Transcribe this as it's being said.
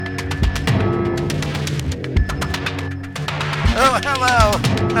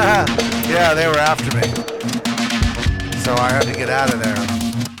Yeah, they were after me. So I had to get out of there.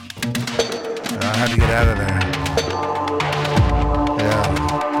 Yeah.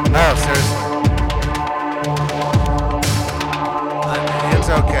 No, seriously. It's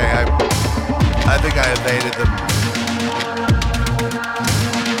okay. I think I evaded them.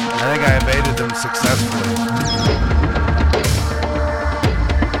 Successfully.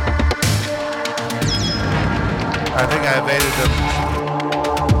 I think I evaded them.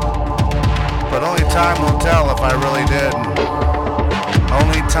 But only time will tell if I really did.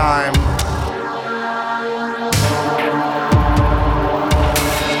 Only time.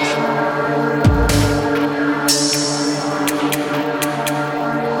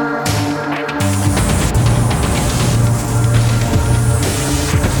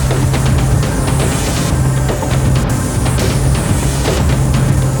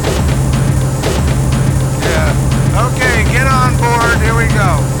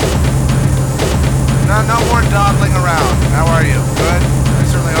 No more dawdling around. How are you? Good? I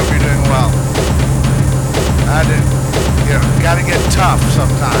certainly hope you're doing well. I do. You know, gotta get tough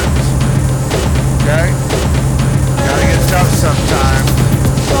sometimes. Okay? Gotta get tough sometimes.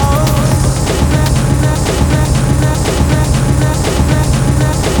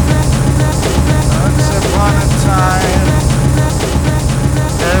 Once upon a time,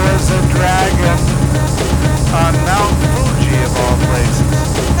 there was a dragon on Mount Fuji of all places.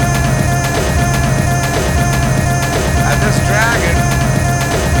 This dragon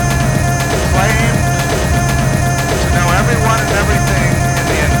claimed to know everyone and everything in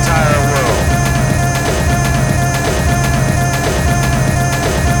the entire world.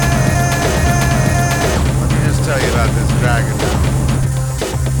 Let me just tell you about this dragon now.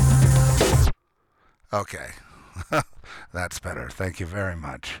 Okay. That's better. Thank you very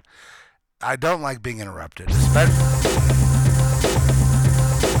much. I don't like being interrupted,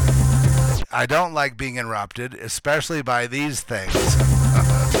 especially by these things.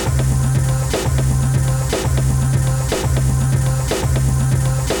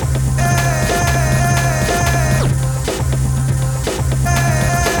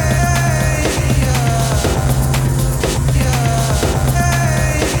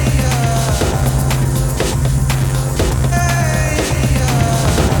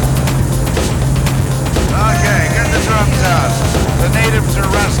 Okay, get the drums out. The natives are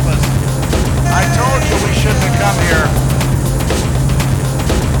restless. I told you we shouldn't have come here.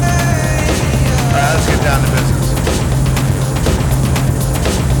 All right, let's get down to business.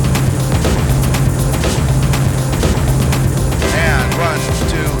 And 1,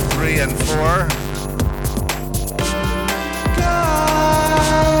 2, 3, and 4.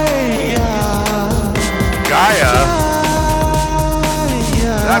 Gaia?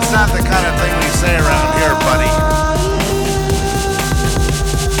 That's not the kind of thing we say around here, buddy.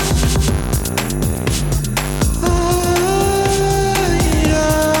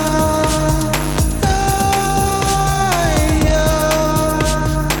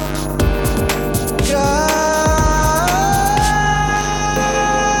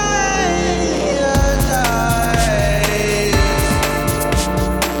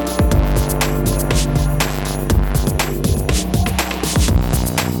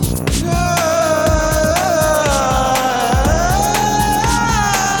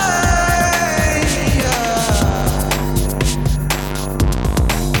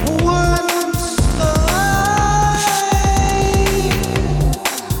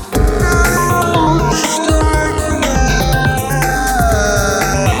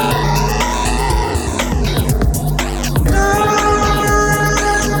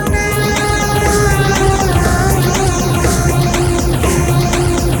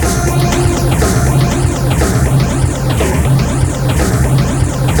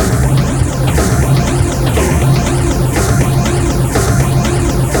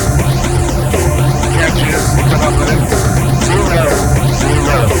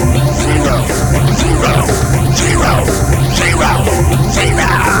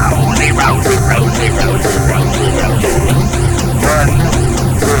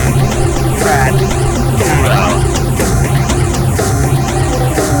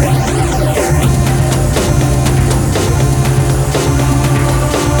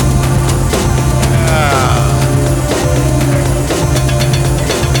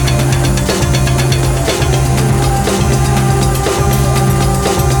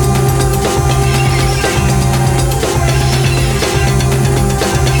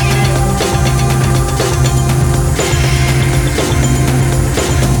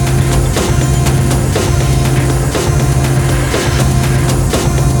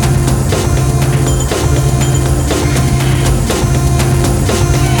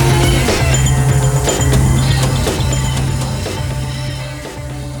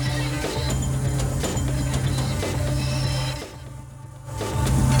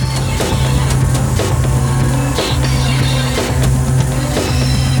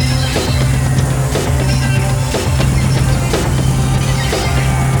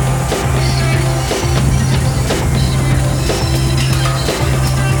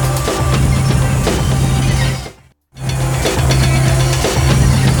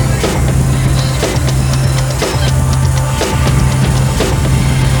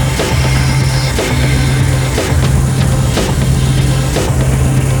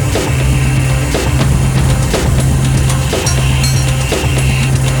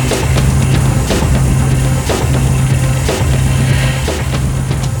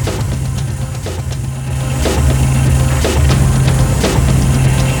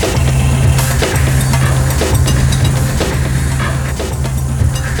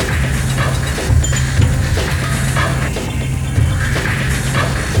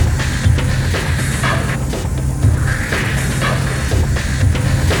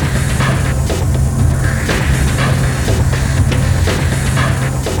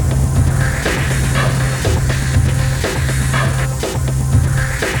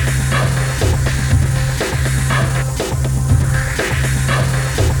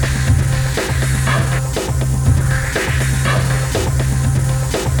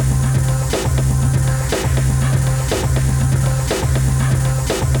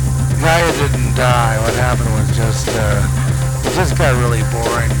 it just got really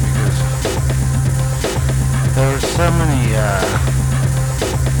boring because there were so many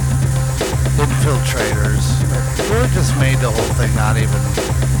infiltrators. It really just made the whole thing not even,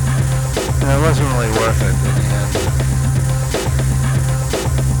 it wasn't really worth it in the end.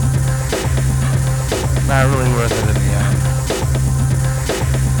 Not really worth it in the end.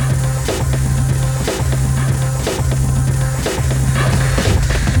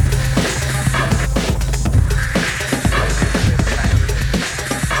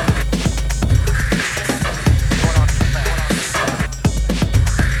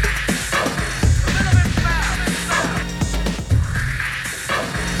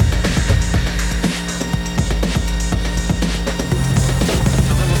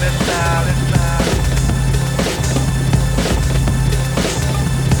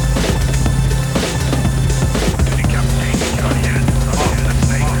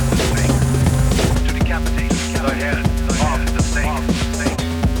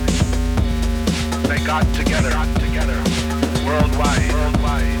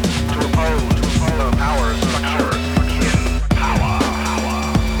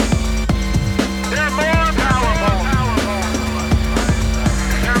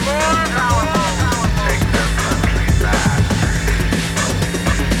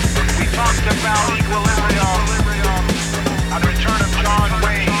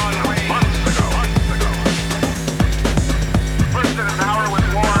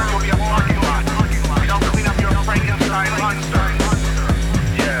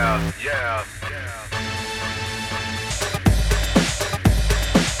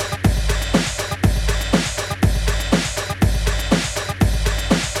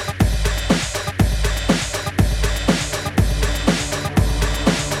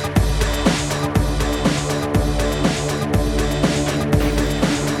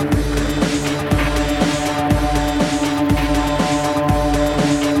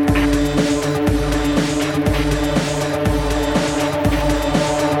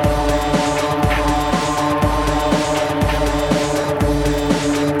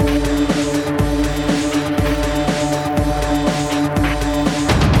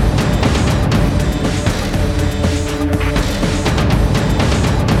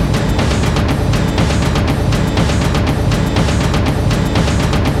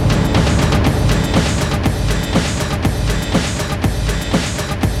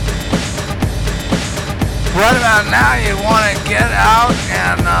 What about now? You want to get out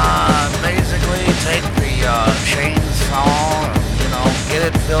and basically take the chainsaw and, get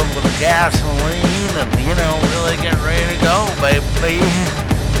it filled with gasoline and, really get ready to go, baby.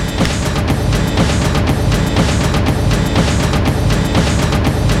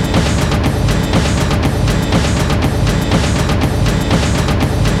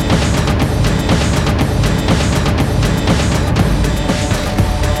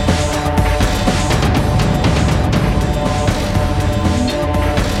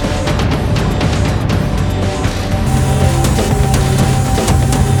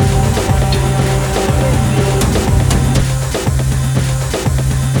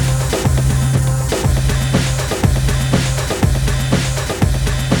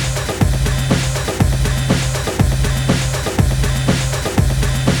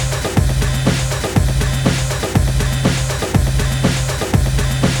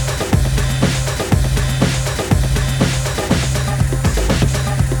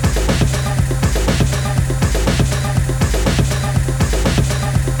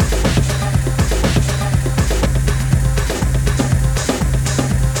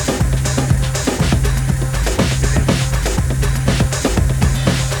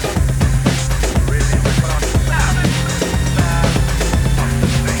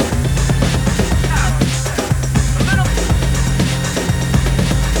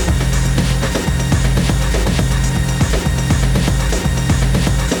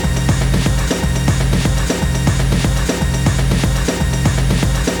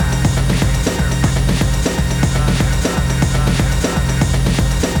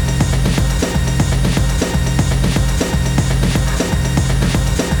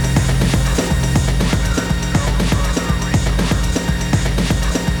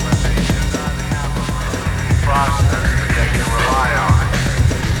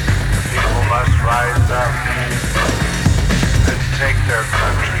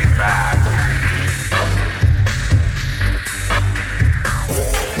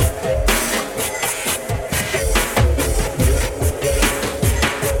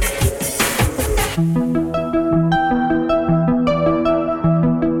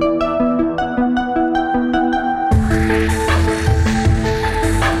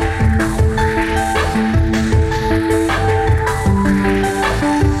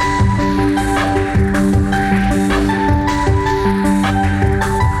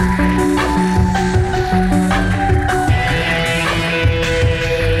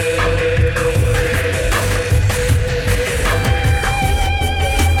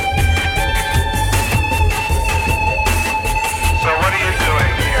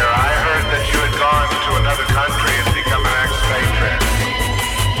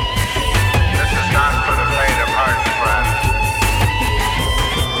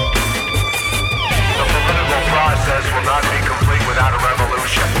 without a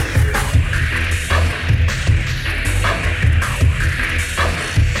revolution.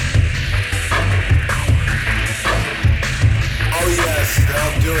 Oh yes,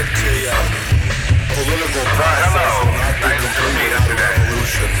 they'll do it to you. Political process will not be complete without a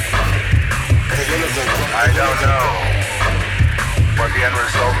revolution. I don't know what the end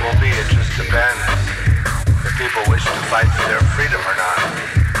result will be. It just depends if people wish to fight for their freedom or not.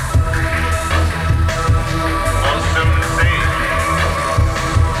 We'll soon see.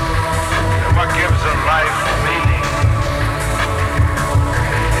 And what gives a life meaning?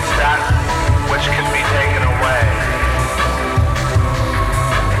 It's that which can be taken away.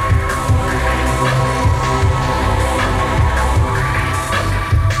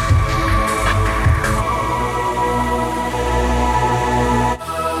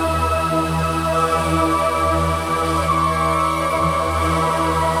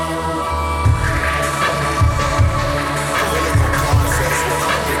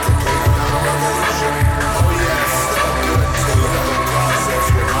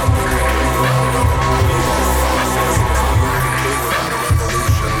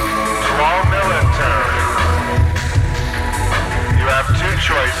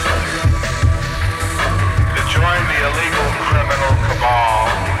 Choices to join the illegal criminal cabal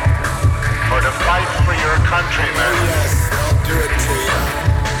or to fight for your countrymen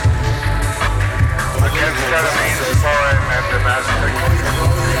against enemies foreign and domestic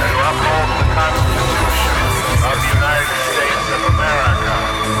and to uphold the Constitution of the United States of America.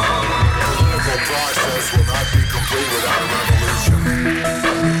 The political process will not be complete without a revolution.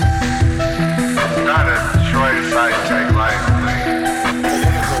 Not a choice I take lightly.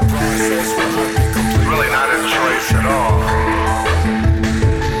 It's really not a choice at all.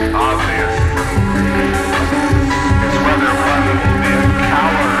 Obvious. It's whether one will be a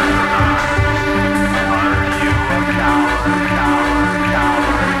coward or not. Are you a coward, coward, coward,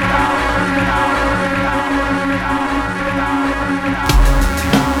 coward, coward, coward, coward, coward, coward?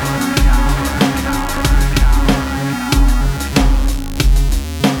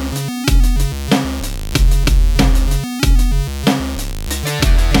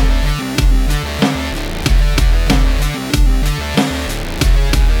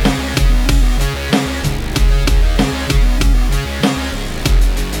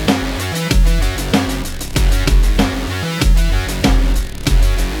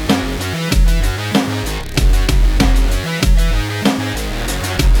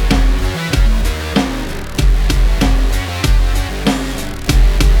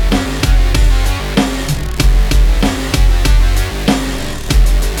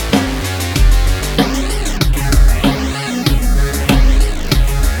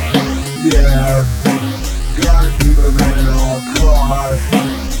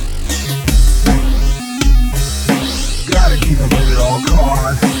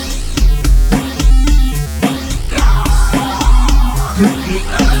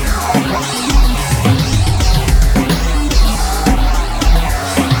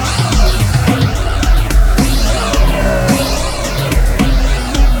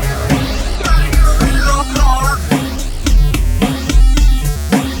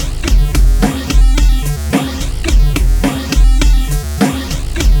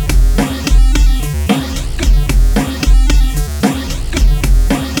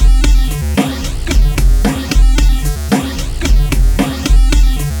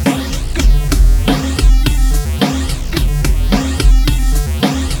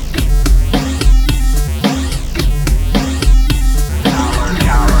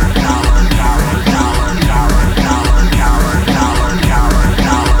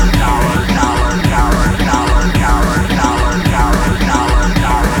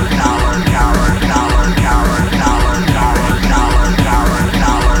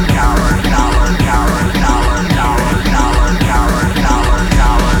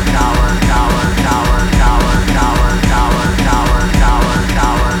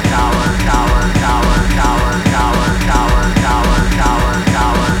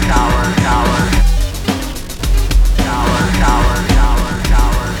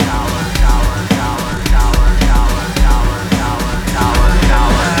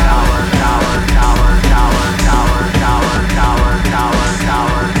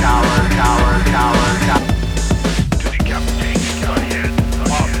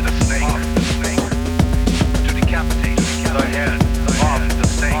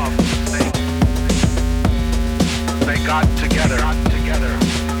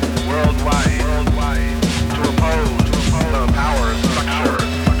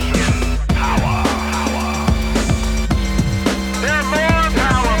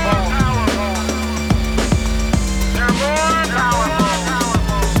 Power.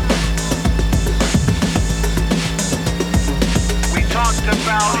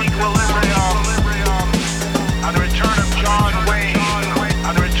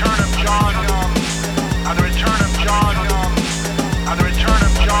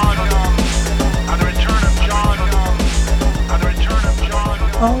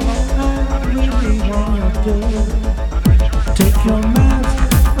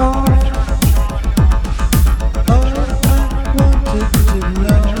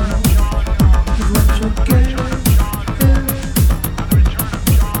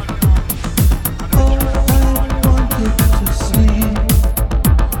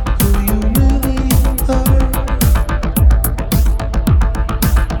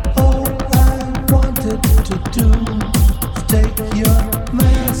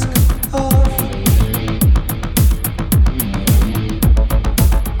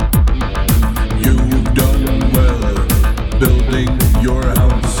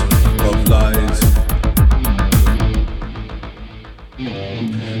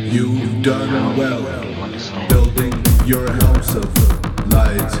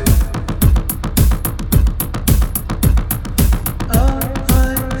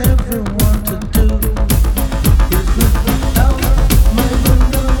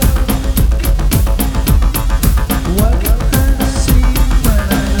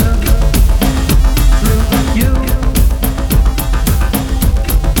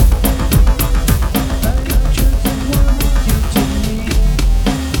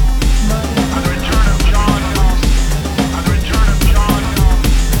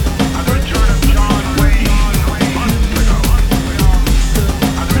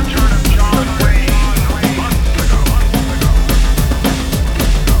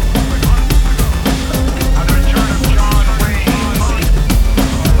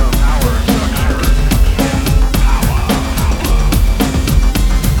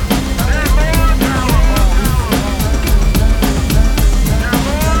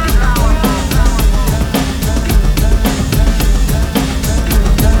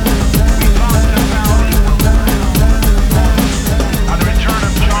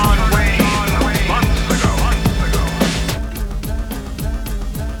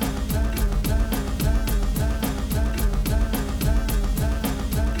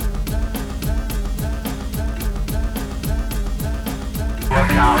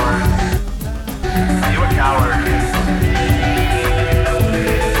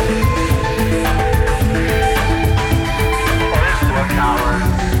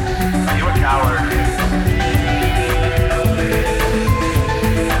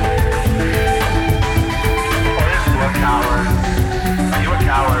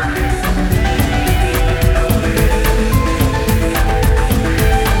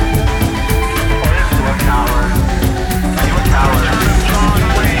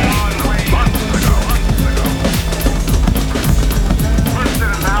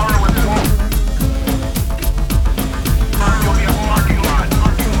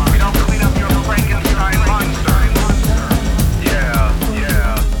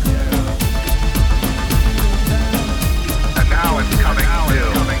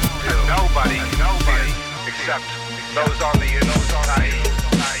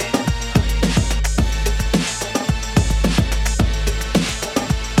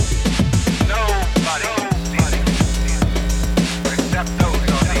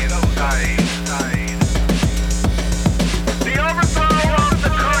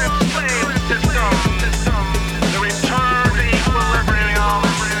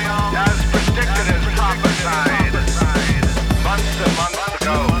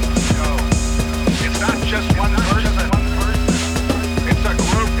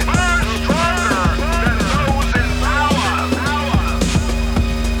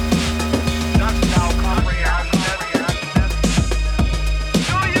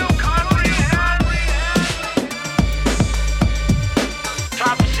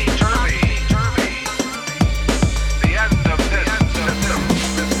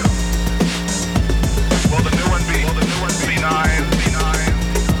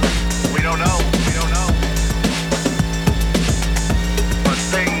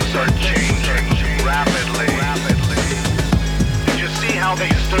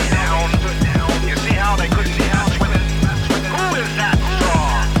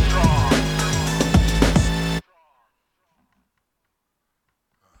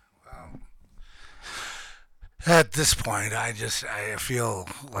 At this point, I feel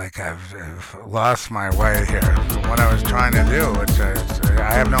like I've lost my way here from what I was trying to do, which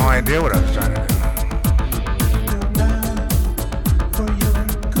I have no idea what I was trying to do.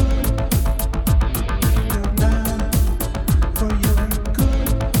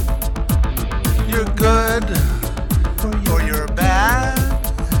 You're good, or you're bad.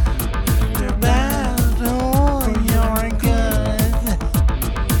 You're bad, or you're good.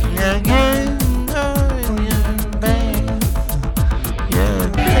 You're good.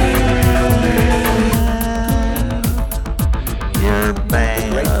 The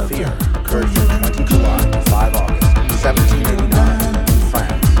Great Fear occurred from 20 July to 5 August 1789 in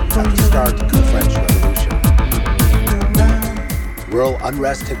France at the start of the French Revolution. Rural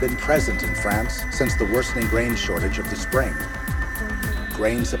unrest had been present in France since the worsening grain shortage of the spring.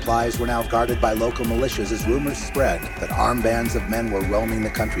 Grain supplies were now guarded by local militias as rumors spread that armed bands of men were roaming the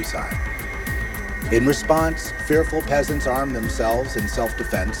countryside. In response, fearful peasants armed themselves in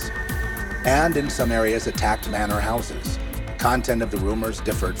self-defense and in some areas attacked manor houses. The content of the rumors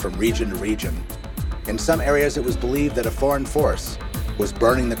differed from region to region. In some areas it was believed that a foreign force was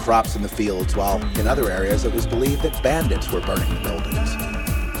burning the crops in the fields, while in other areas it was believed that bandits were burning the buildings.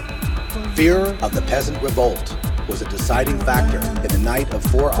 Fear of the peasant revolt was a deciding factor in the night of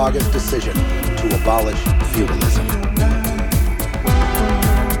 4 August decision to abolish feudalism.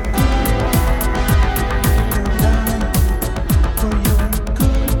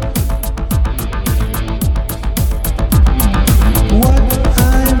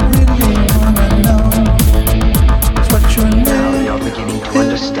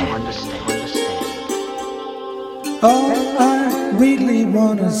 All I really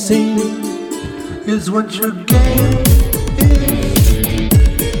wanna see is what your game is.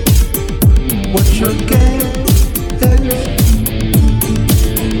 What your game is.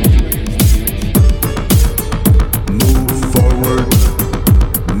 Move forward,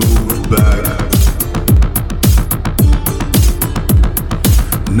 move back.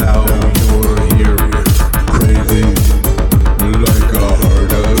 Now you're here, crazy, like a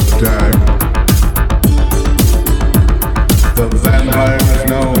heart attack. The vampires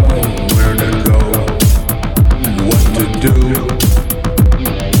know where to go and what to do.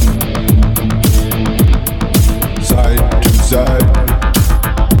 Side to side,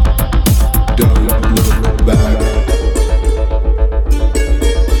 don't look back.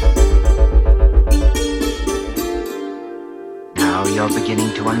 Now you're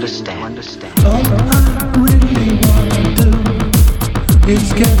beginning to understand. All I really wanna do is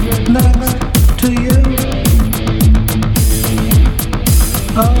get next to you.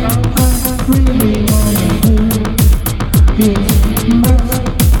 All I really wanna do is mess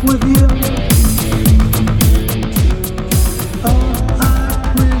with you. All I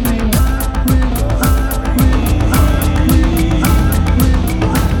really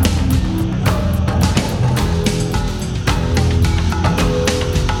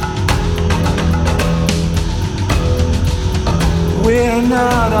we're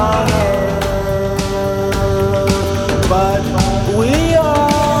not on Earth, but we are.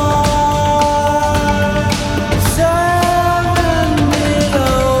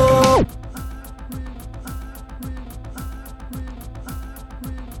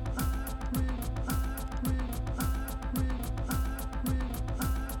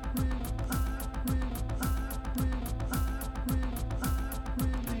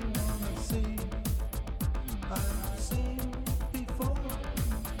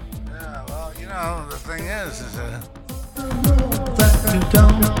 Yeah, well, you know, the thing is that you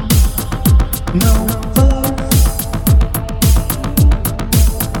don't know us.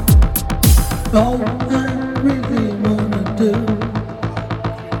 All I really wanna do,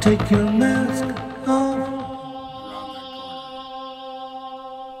 take your mask off.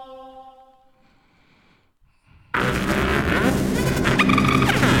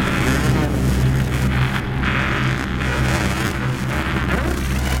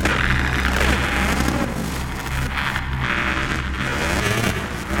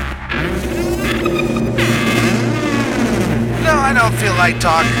 I don't feel like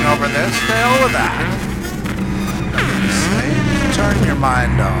talking over this. The hell with that. Turn your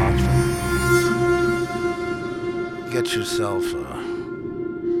mind off. Get yourself a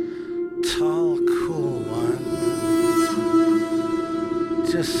tall, cool one.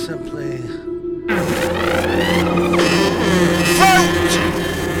 Just simply float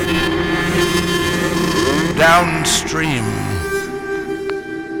downstream,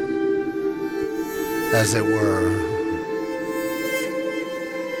 as it were.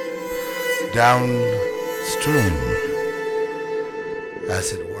 Downstream,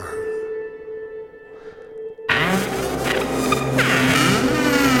 as it were.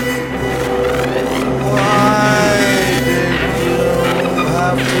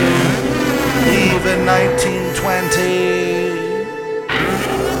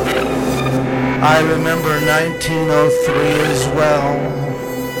 I remember 1903 as well.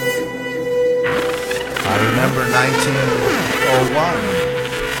 I remember 1901.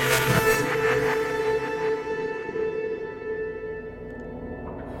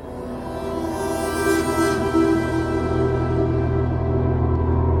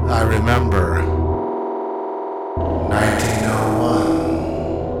 I remember 1901.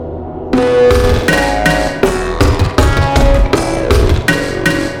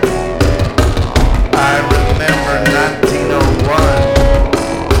 I remember 1901.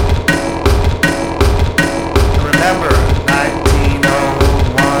 Remember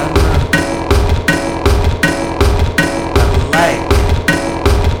 1901. I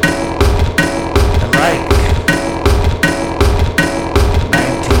like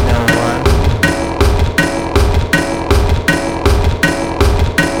 1901.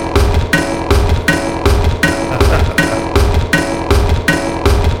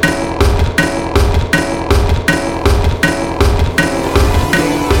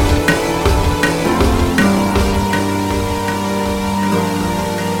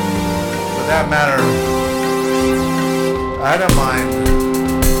 For that matter, I don't mind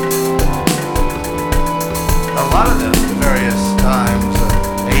a lot of the various times.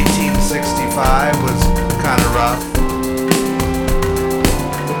 1865 was kind of rough.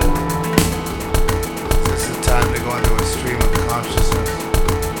 Is this a time to go into a stream of consciousness?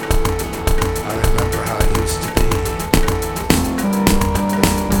 I remember how it used to be.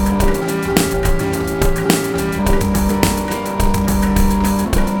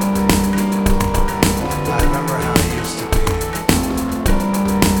 I remember how it used to be.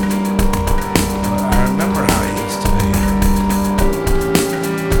 I remember how it used to be.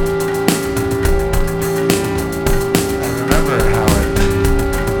 I remember how it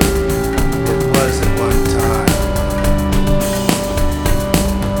was at one time.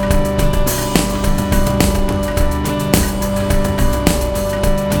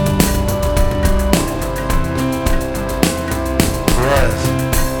 Yes.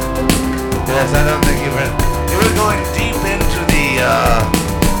 Yes, I don't think you were going deep into the,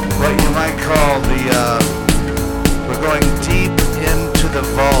 what you might call the, we're going deep into the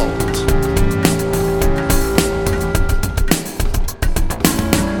vault.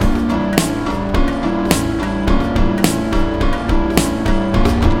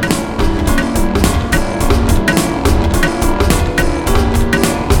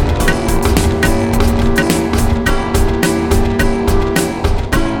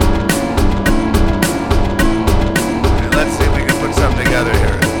 Let's see if we can put something together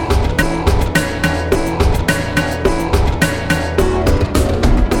here.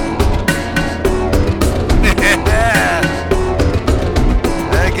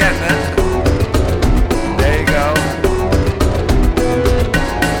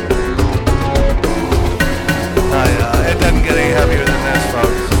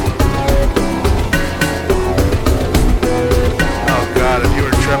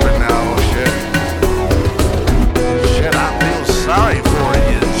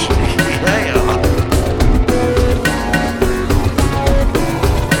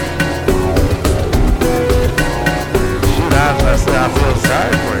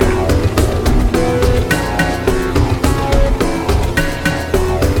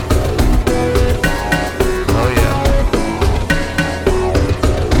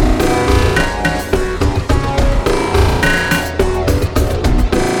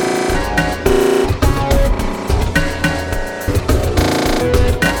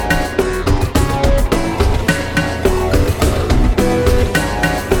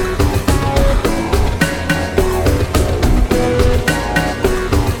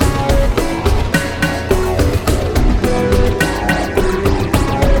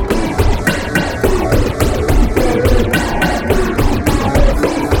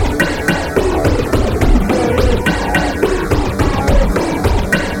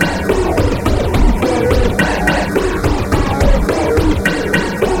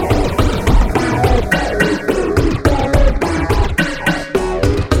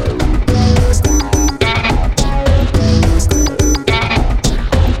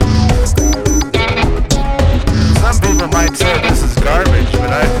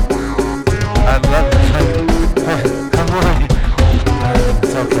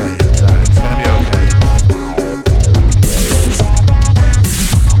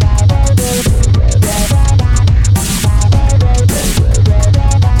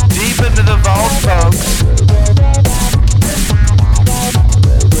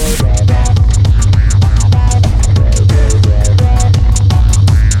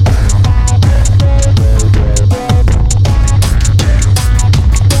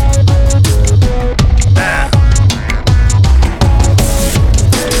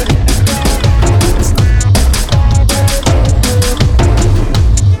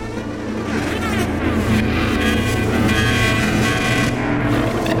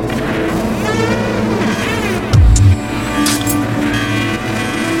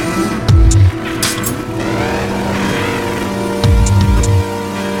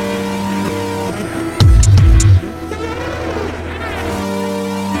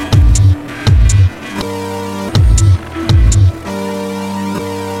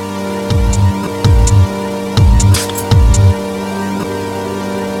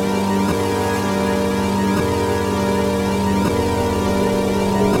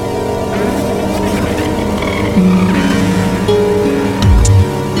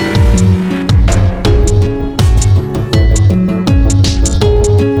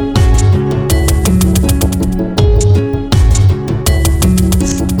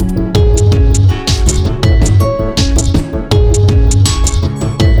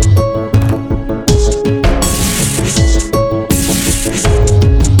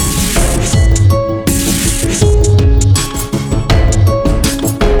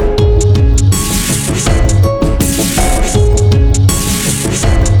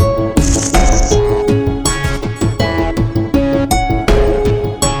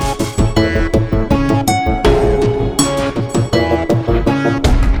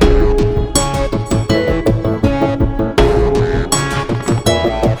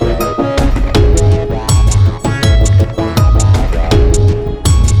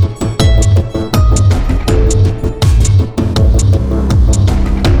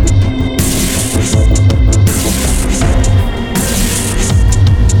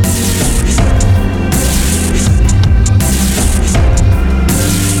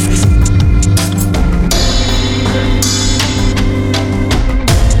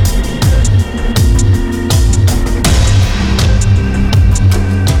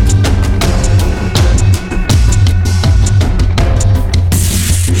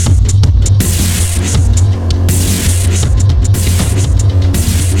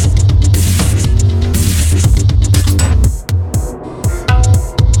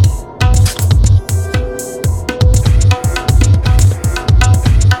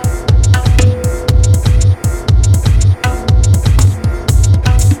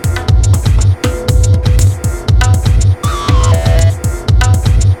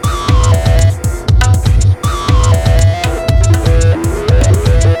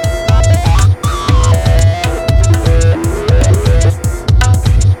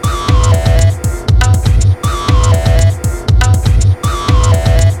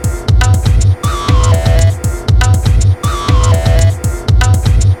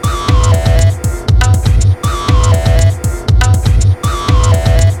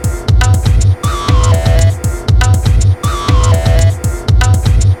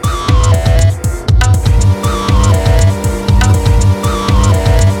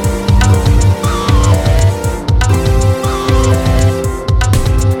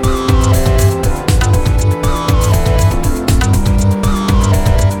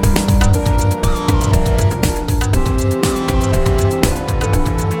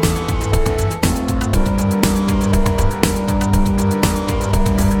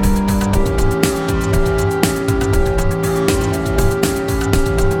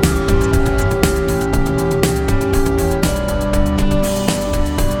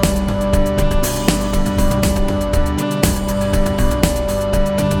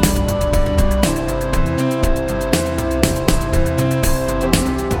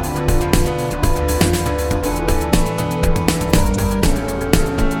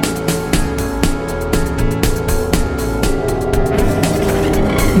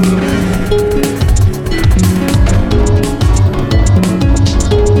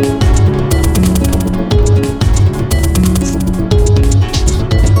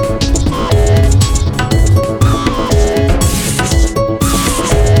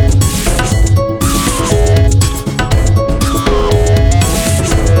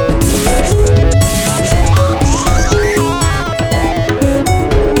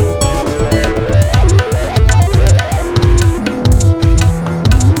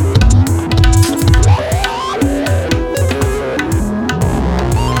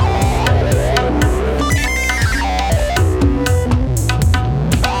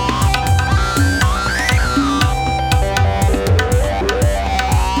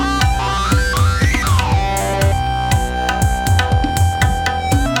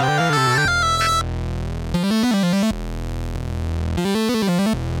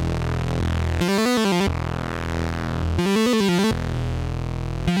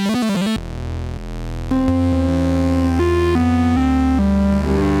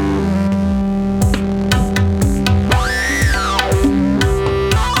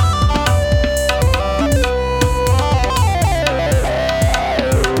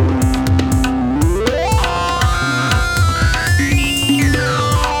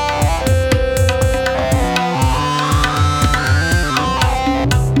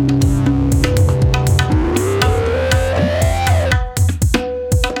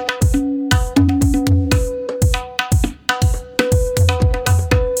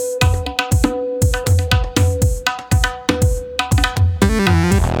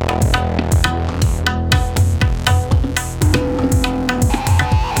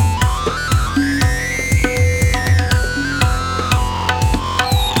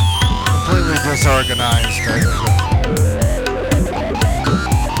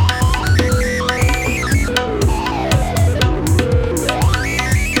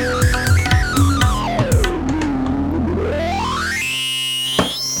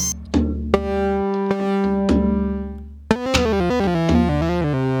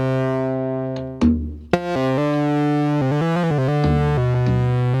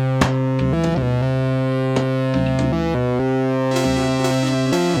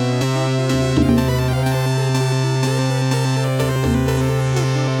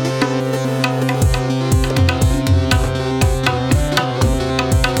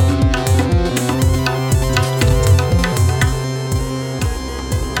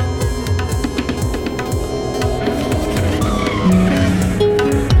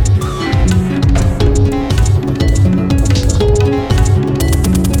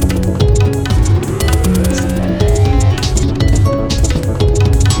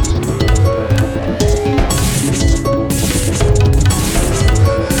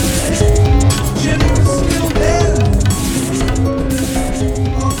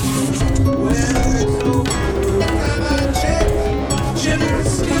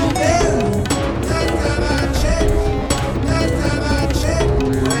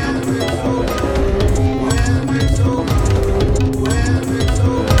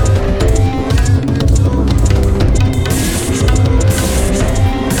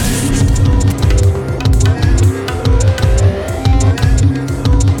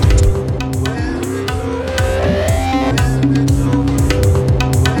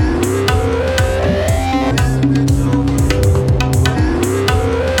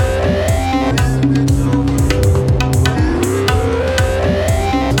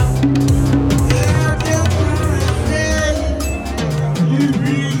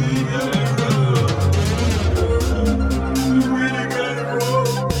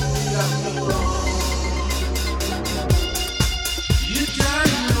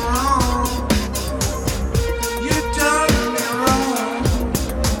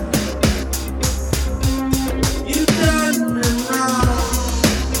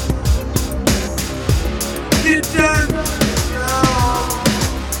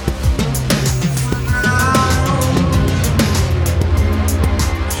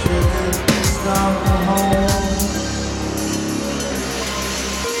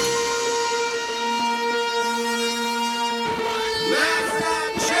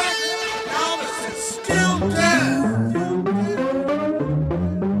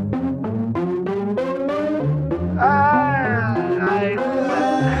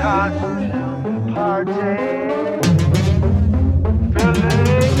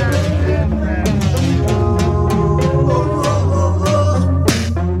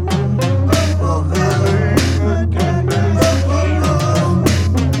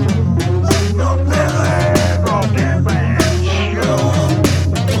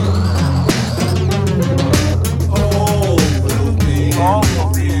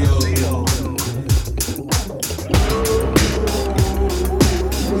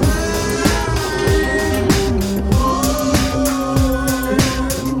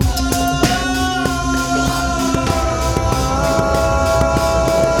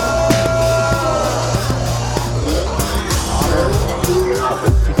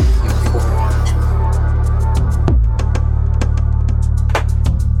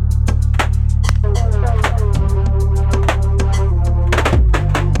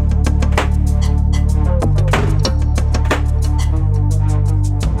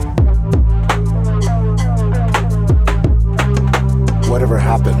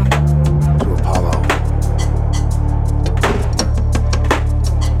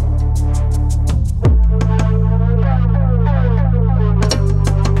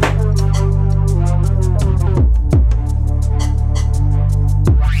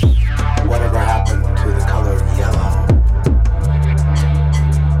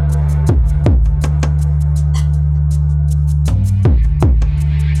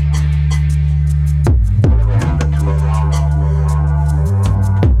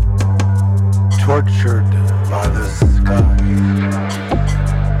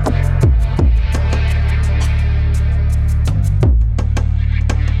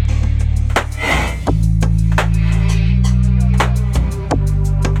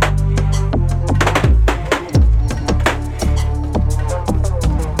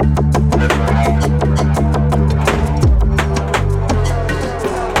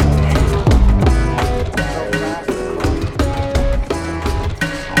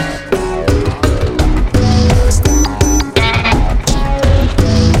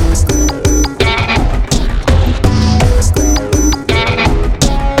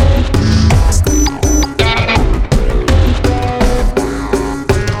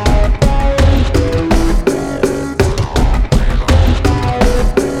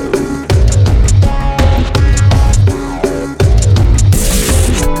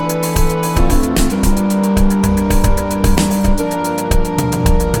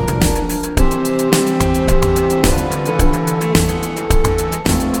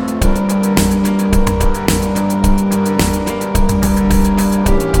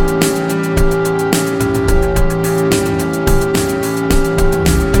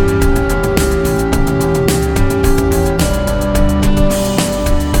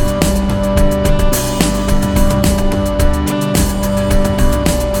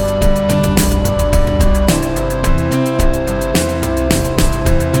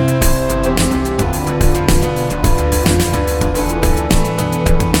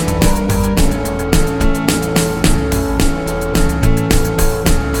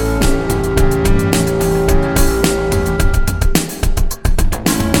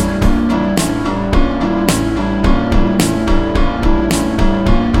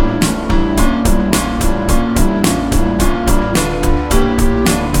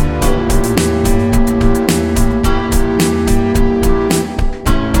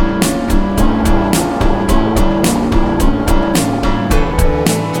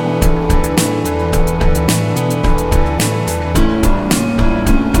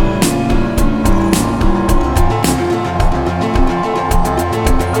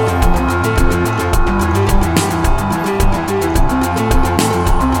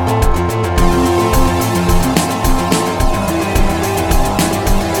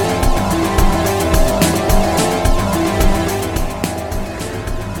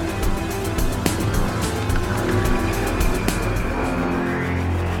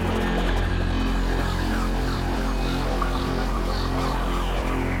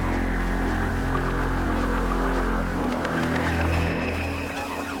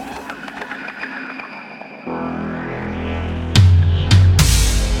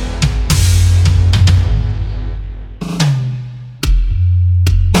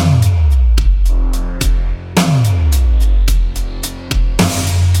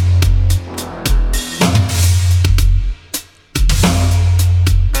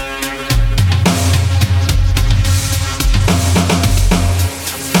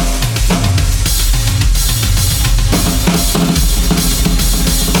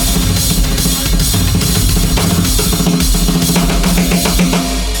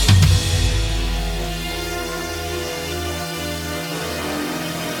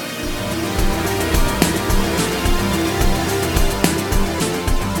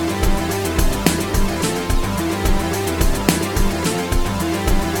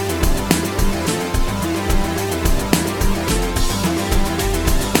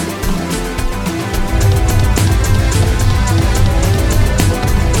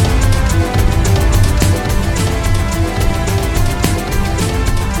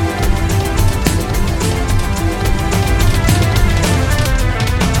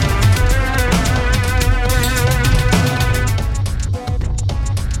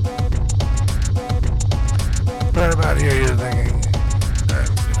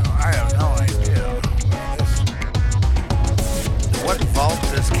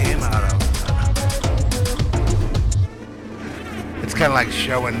 kind of like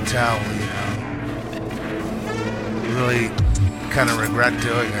show and tell, you know. You really kind of regret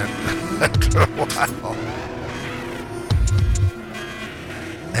doing it after a while.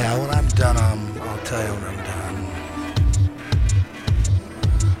 Yeah, when I'm done, I'll tell you when I'm done.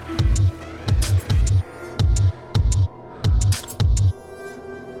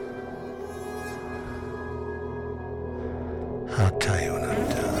 I'll tell you when I'm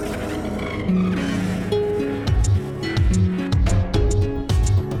done.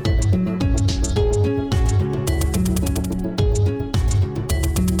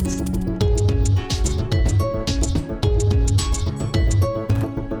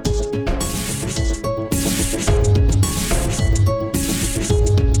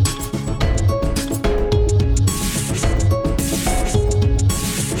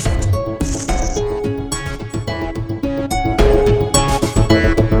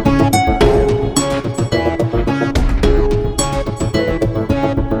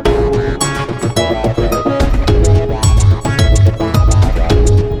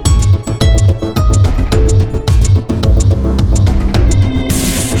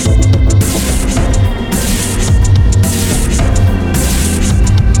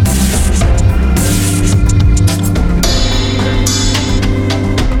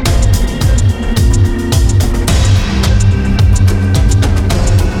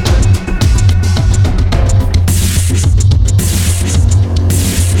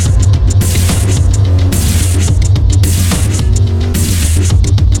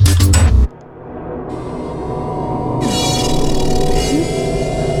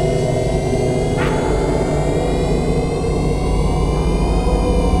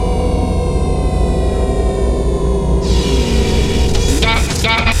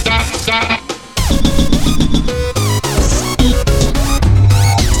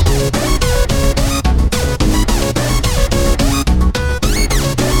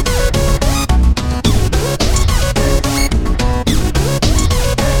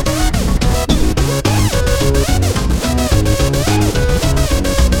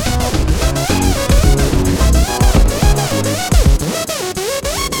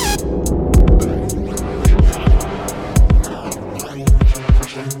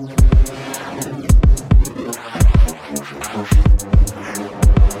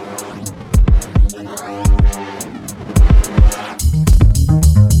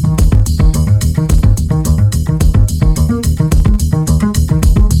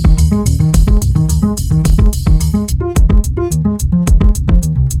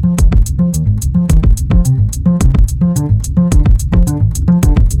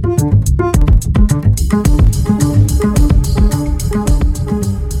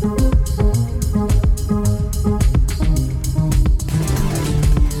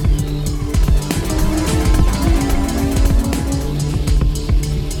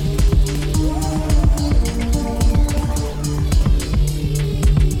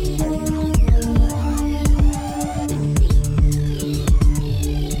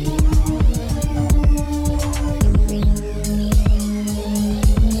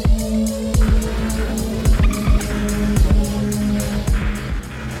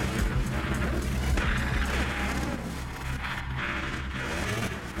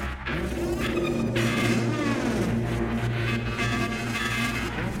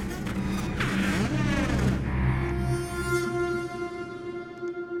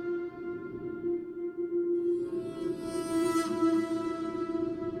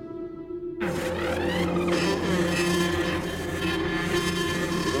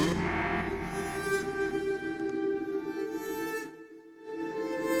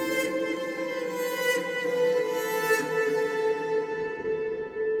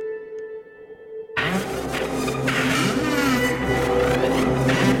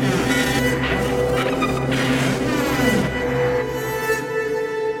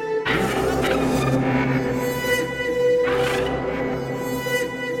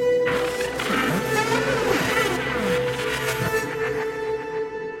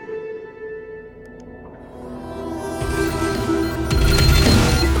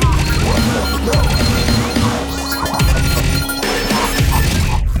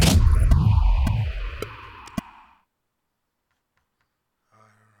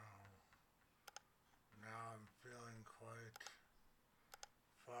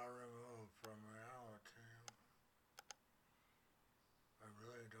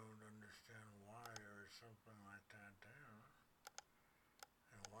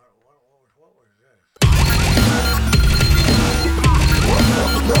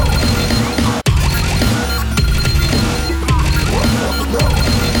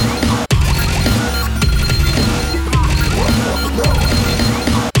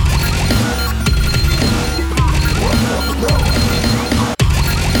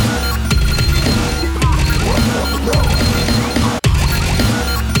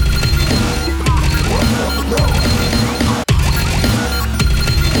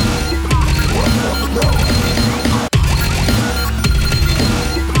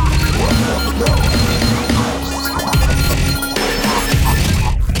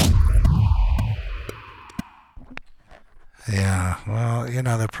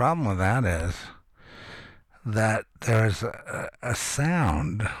 Now, the problem with that is that there's a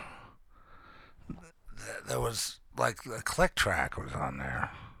sound that was like a click track was on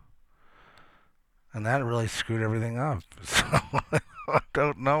there. And that really screwed everything up. So I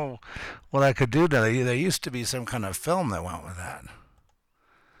don't know what I could do to that. There used to be some kind of film that went with that.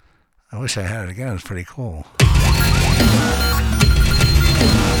 I wish I had it again. It's pretty cool.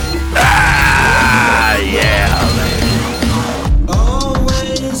 Ah, yeah.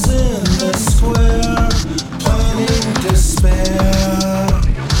 Always in the square, planning despair.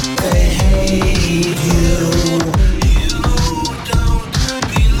 They hate you. You don't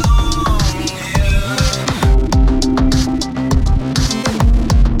belong here.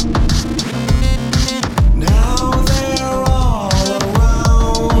 Now they're all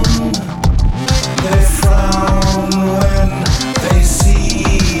around. They frown when they see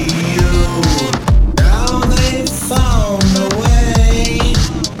you. Now they've found a way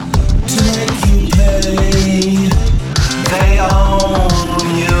to make you pay. They own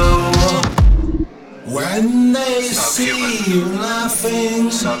you. When they see you laughing,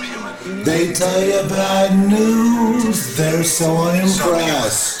 they tell you bad news. They're so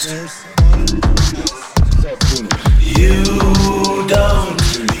impressed. You don't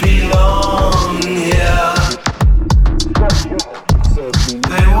belong here.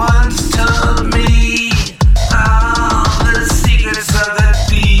 They once told me all the secrets of the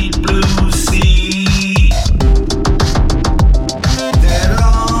deep blue sea. That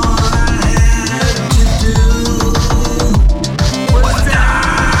all I had to do was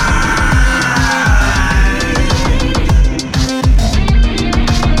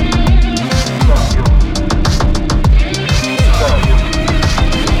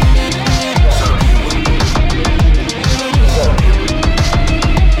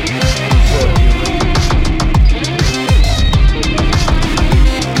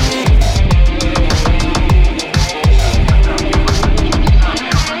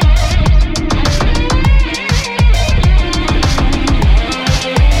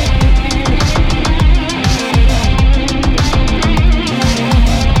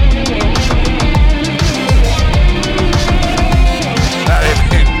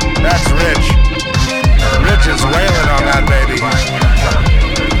That's Rich. Rich is wailing on that baby.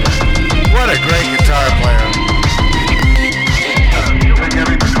 What a great guitar player.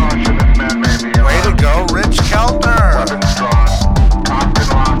 Way to go, Rich Keltner.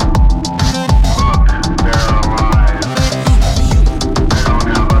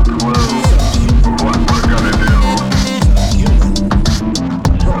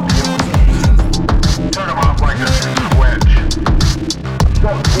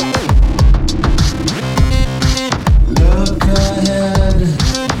 look ahead,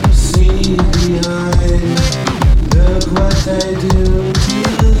 see behind. Look what they do to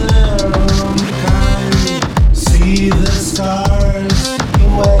their own kind. See the stars,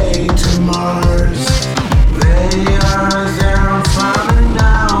 away to Mars. They are there falling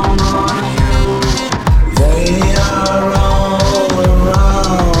down on you. They are all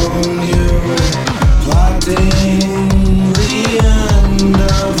around you, plotting the end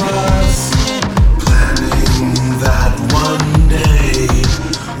of us. Planning that one day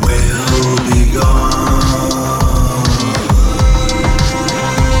we'll be gone.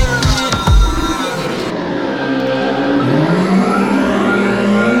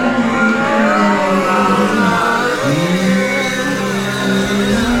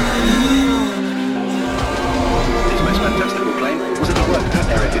 His most fantastical claim was that he worked at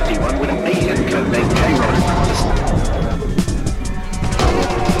Area 51 with an alien codenamed K-Rod.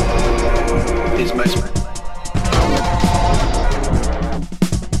 His most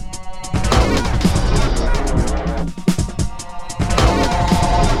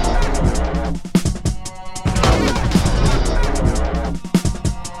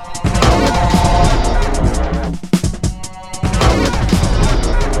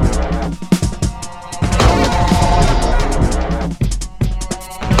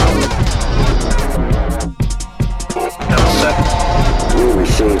You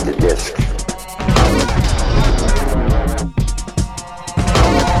received the disc.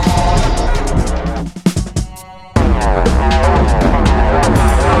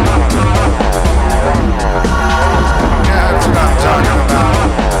 Yeah, that's what I'm talking about.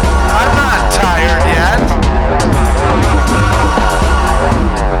 I'm not tired yet.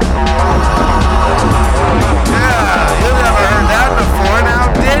 Yeah, you never heard that before, now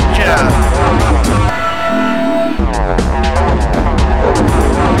did ya?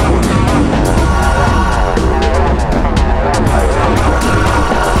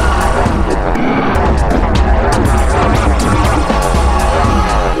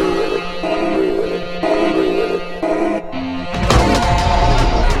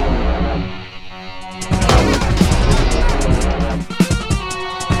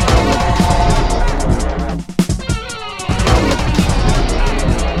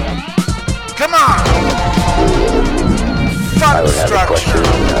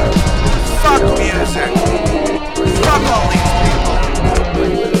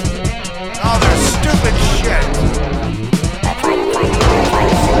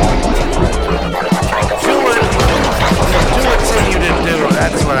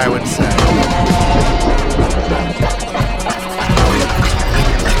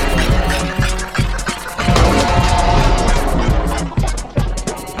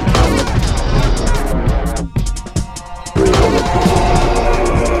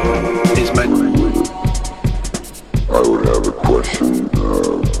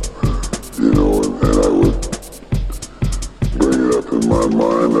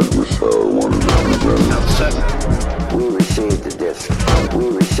 We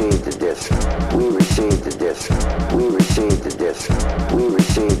received the disc. We received the disc. We received the disc. We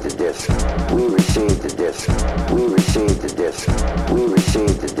received the disc. We received the disc. We received the disc. We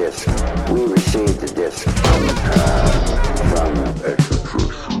received the disc. We received the disc. From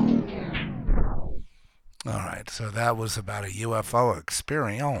extraterrestrial. All right, so that was about a UFO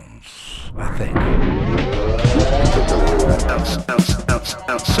experience, I think.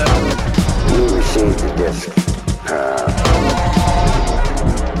 We received the disc.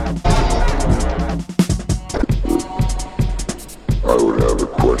 I would have a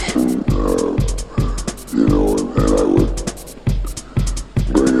question, and I would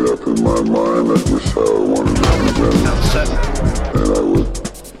bring it up in my mind. That's just how I wanted to present it. And I would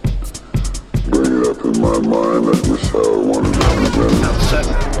bring it up in my mind. That's just how I wanted to present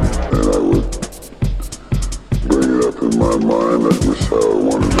it. And I would bring it up in my mind. That's just how I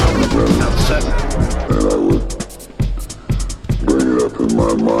wanted to present it. And I would bring it up in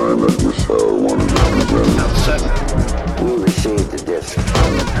my mind. That's just how I wanted to present it. We received the disc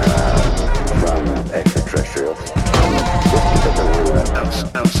from extraterrestrials.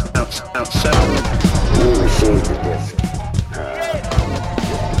 We received the disc.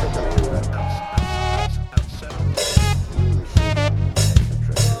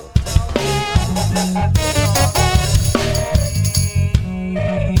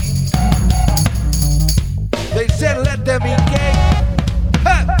 They said let them eat cake.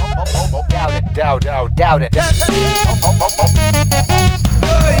 Doubt it. Oh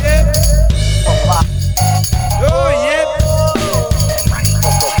yeah. Oh yeah.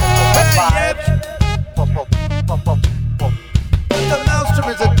 The maelstrom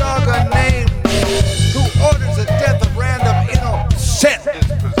is a doggone name who orders the death of random innocent.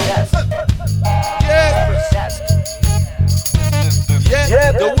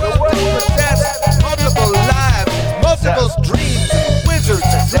 Yeah, the world is possessed. Multiple lives, multiple dreams,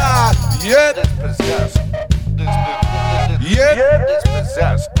 wizards fly. Yeah,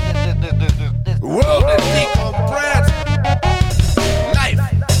 world is decompressed. Life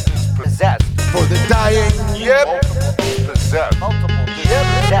Possessed. for the dying. Yep.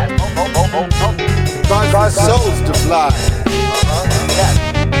 Cause souls to fly.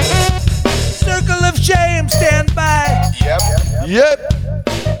 Circle of shame, stand by. Yep.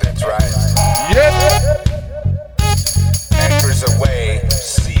 That's right. Yep. Anchors away.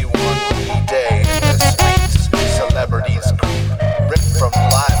 See you one day in the streets. Celebrities creep. Ripped from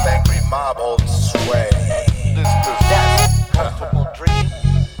life. Angry mob holds sway. Multiple dreams.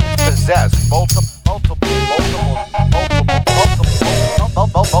 Possessed. Multiple.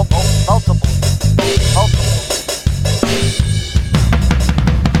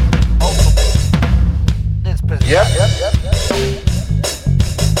 It's possessed.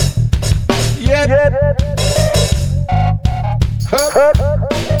 Yep.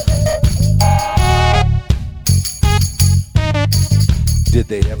 Did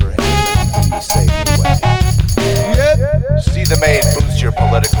they ever have anything to say anyway? Yep. See the maid boost your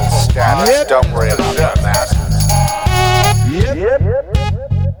political status. Yep. Don't worry about the masses. Yep.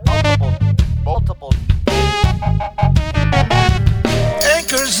 Multiple.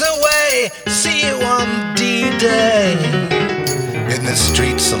 Anchors away. See you on D-Day. In the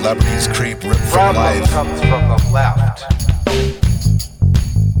streets, celebrities creep. Ripped from Problem life. comes from the left.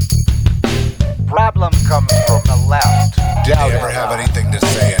 Problem comes from the left. Did they ever have anything to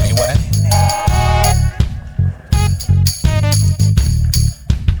say anyway?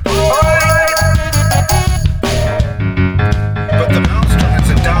 But the maelstrom is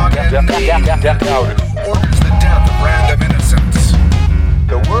a dog and orders the death of random innocents.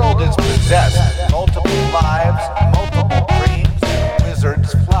 The world is possessed. Multiple lives, multiple dreams, and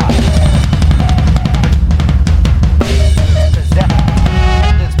wizards fly.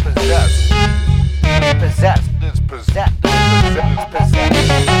 It's possessed. Possessed. It's possessed.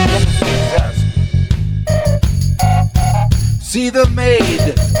 See the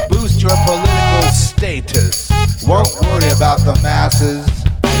maid. Boost your political status. Won't worry about the masses.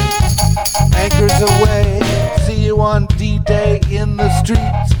 Anchors away. See you on D-Day in the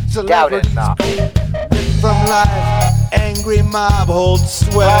streets. Celebrities not. ripped from life. Angry mob holds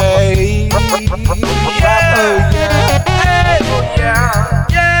sway. Oh yeah. Hey. Oh yeah.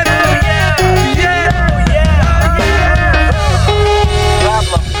 Yeah.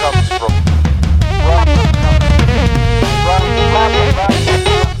 Problem comes from the left.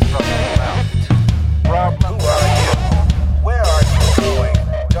 Problem. Who are you? Where are you going?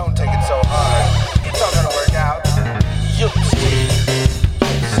 Don't take it so hard. It's all gonna work out. You'll see.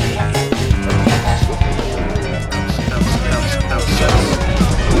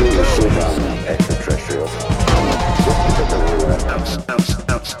 We received from extraterrestrials.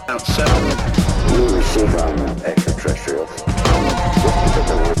 Count 7. We receive from extraterrestrials. Just because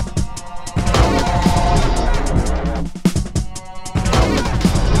they want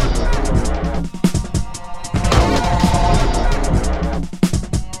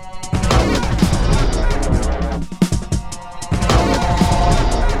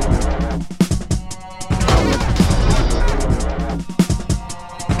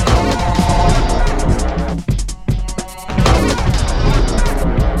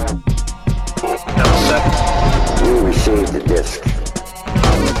the disc.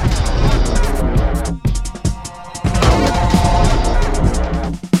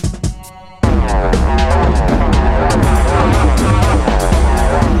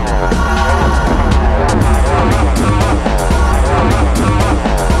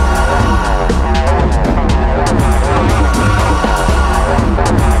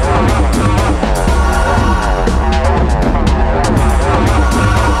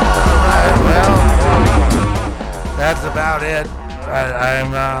 That's about it.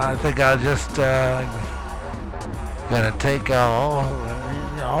 I think I'll just gonna take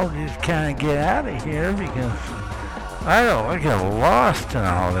I'll just kind of get out of here because I don't want to get lost in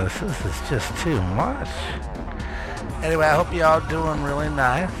all this. This is just too much. Anyway, I hope you all doing really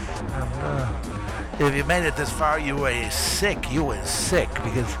nice. And if you made it this far, you were sick. You was sick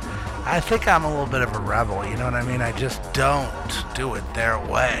because I think I'm a little bit of a rebel. You know what I mean? I just don't do it their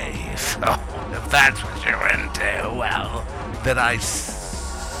way. So if that's what you're into, well, then I suck.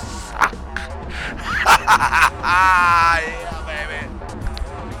 Yeah, baby.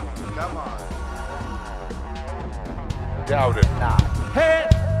 Come on. Doubt it not. Hey.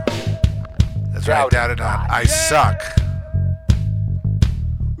 That's right, doubt it not. I suck.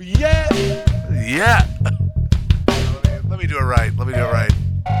 Yeah. Yeah. Let me do it right.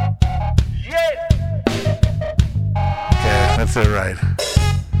 Yeah. Okay, that's it right.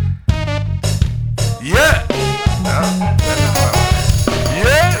 Yeah. No, that's not what I want.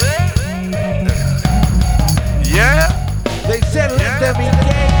 Yeah. Yeah. They said let them be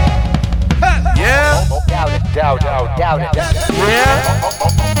gay. Yeah. Doubt it. Yeah.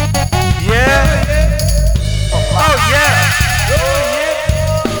 Yeah. Oh yeah.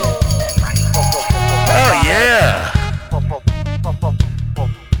 Oh yeah.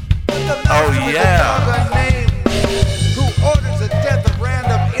 Oh yeah. Who orders the death of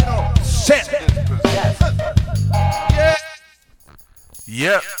random innocent? Yeah.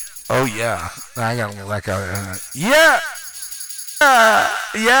 Yep. Oh yeah. I gotta get back out of it. Yeah.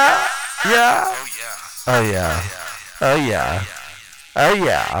 Yeah. Yeah. Oh yeah. Oh yeah. Oh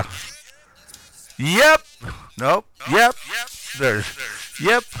yeah. Yep. Nope. Yep. There's.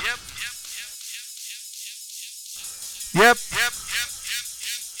 Yep. Yep.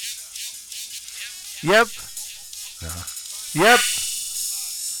 Yep. Yep.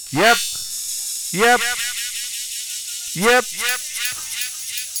 Yep. Yep. Yep.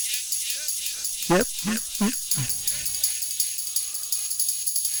 Yep.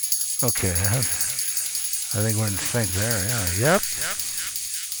 Okay. I think we're in sync there. Yeah. Yep.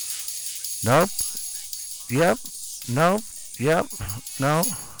 Nope. Yep. Nope. Yep. No.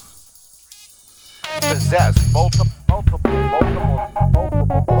 Possess multiple.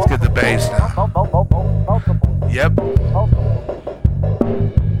 Let's get the bass now. Yep.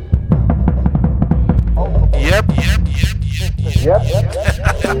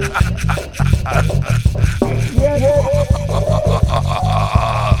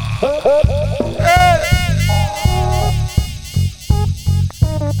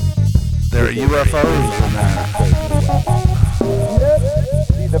 There are UFOs in there.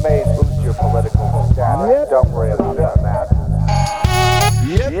 See the may boost your political status. Don't worry about that.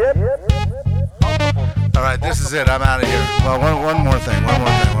 Yep. All right, this is it. I'm out of here. Well, one more thing.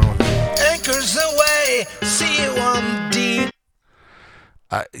 Anchors away. See you on D.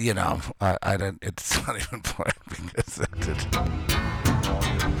 I don't. It's not even important because it did.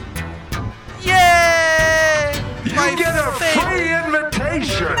 Yay! You get a free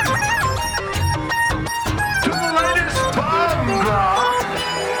invitation to the latest bomb drop.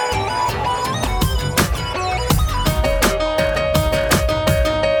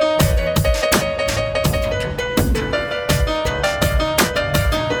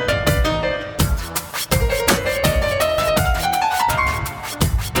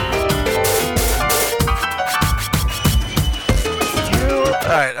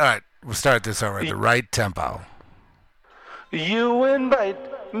 All right. We'll start this over at the right tempo. You invite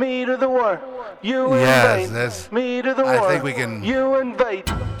me to the war. You invite me to the war. I think we can. You invite.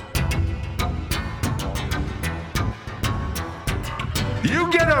 You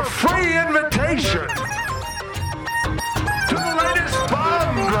get a free invitation to the latest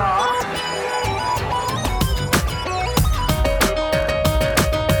bomb drop.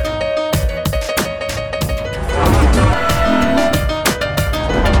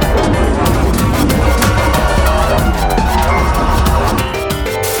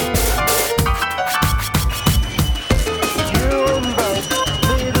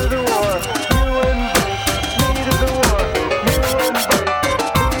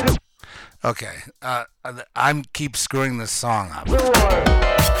 I keep screwing this song up.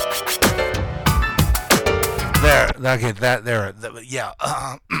 There. Okay, that there. Yeah.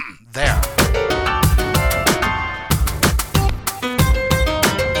 There.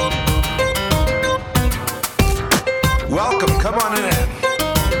 Welcome, come on in.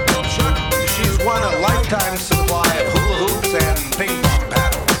 She's won a lifetime supply of hula hoops and ping pong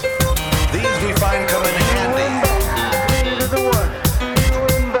paddles. These we find come in handy.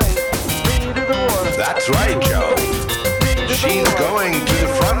 That's right, Joe. She's going to the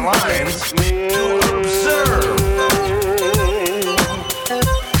front lines to observe.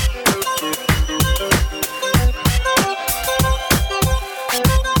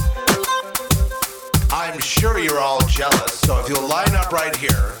 I'm sure you're all jealous, so if you'll line up right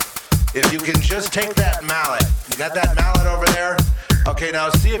here, if you can just take that mallet. You got that mallet over there? Okay, now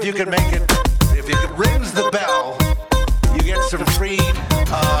see if you can make it. If it rings the bell, you get some free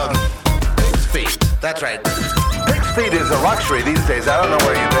pig's feet. That's right. Pig's feet is a luxury these days. I don't know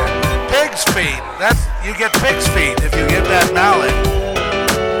where you've been. Pig's feet. You get pig's feet if you get that mallet.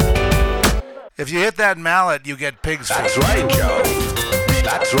 If you hit that mallet, you get pig's feet. That's right, Joe.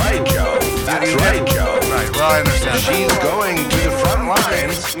 That's right, Joe. That's right, Joe. Right, well, I understand. She's going to the front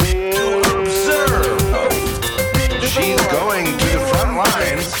lines to observe. She's going to the front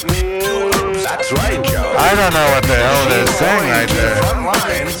lines to observe. That's right, Joe. I don't know what the hell they're saying right there. Front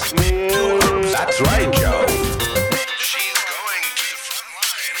lines to observe. That's right, Joe. She's going to the front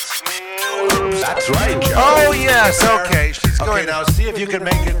lines to observe. That's right, Joe. Oh, yes, okay. She's going. Okay, now see if you can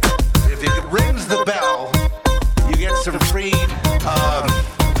make it. If it rings the bell, you get some free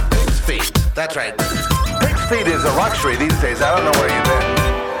pig's feet. That's right. Pig's feet is a luxury these days. I don't know where you've been.